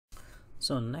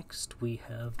So next we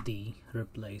have the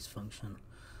replace function.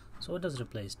 So what does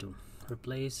replace do?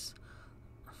 Replace,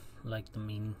 like the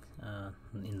meaning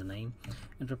in the name,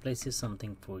 it replaces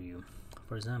something for you.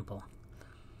 For example,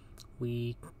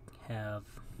 we have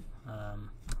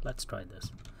let's try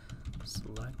this.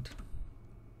 Select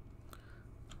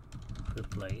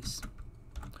replace.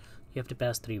 You have to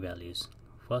pass three values.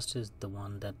 First is the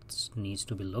one that needs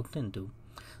to be looked into.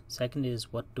 Second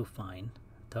is what to find.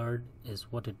 Third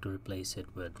is what to replace it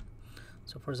with.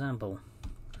 So for example,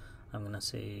 I'm gonna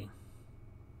say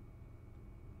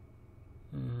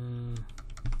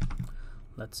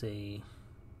let's say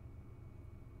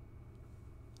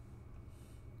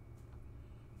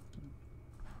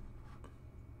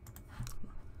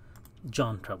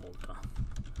John Travolta,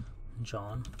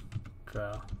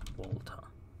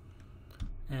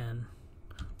 and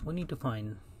we need to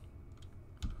find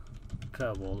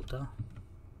Travolta,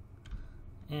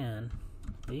 and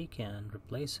we can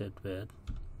replace it with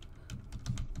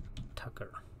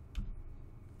Tucker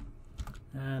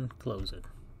and close it.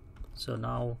 So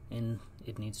now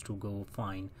it needs to go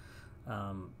find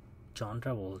John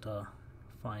Travolta,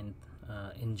 find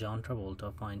in John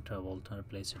Travolta, find Travolta,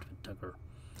 replace it with Tucker.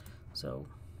 So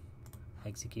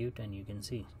execute and you can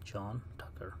see John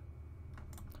Tucker.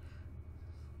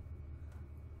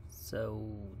 So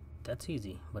that's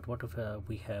easy. But what if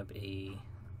we have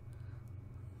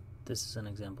this is an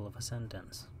example of a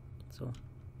sentence. So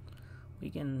we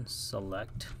can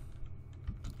select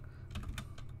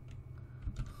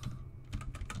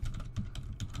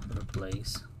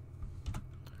replace.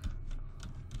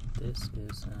 This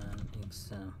is an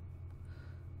example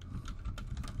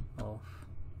of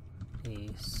a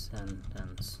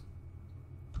sentence.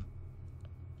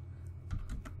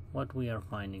 What we are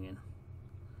finding in,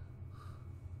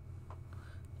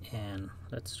 and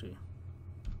let's see,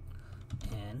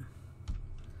 and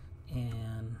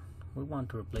we want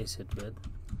to replace it with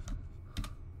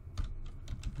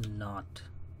not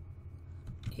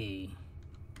a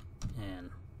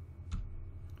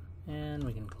and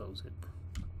we can close it.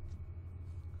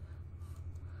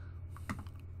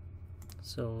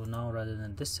 So now rather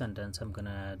than this sentence, I'm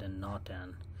gonna add a not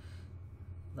an.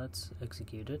 Let's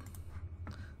execute it.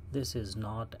 This is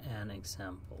not an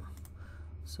example.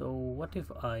 So what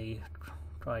if I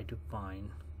try to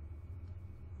find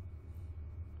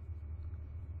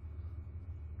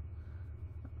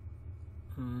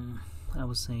I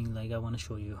was saying, like, I want to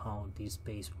show you how this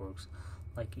space works.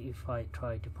 Like if I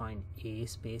try to find a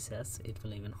space s, it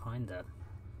will even find that.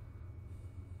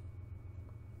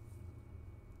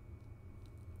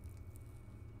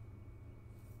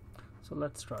 So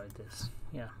let's try this.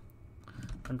 Yeah,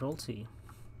 Control C.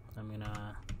 I'm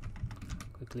gonna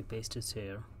quickly paste it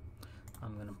here.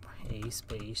 I'm gonna a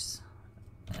space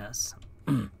s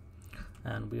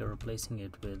and we are replacing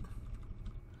it with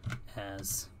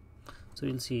as. So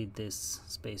you'll see this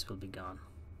space will be gone.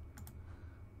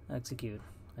 Execute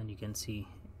and you can see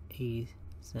a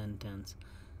sentence.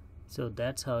 So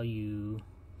that's how you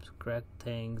correct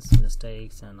things,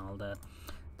 mistakes and all that.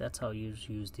 That's how you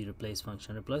use the replace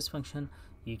function. Replace function,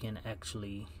 you can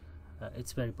actually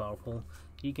it's very powerful.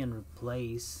 You can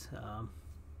replace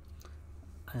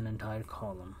an entire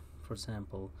column. For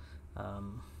example,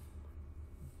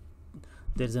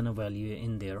 there's a value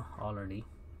in there already.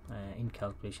 In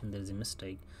calculation there is a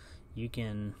mistake. You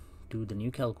can do the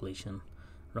new calculation,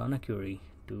 run a query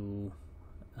to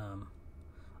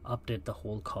update the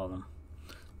whole column.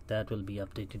 That will be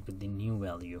updated with the new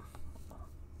value.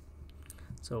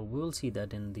 So we'll see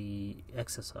that in the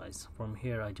exercise. From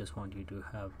here I just want you to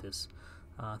have this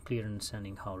clear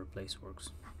understanding how replace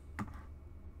works.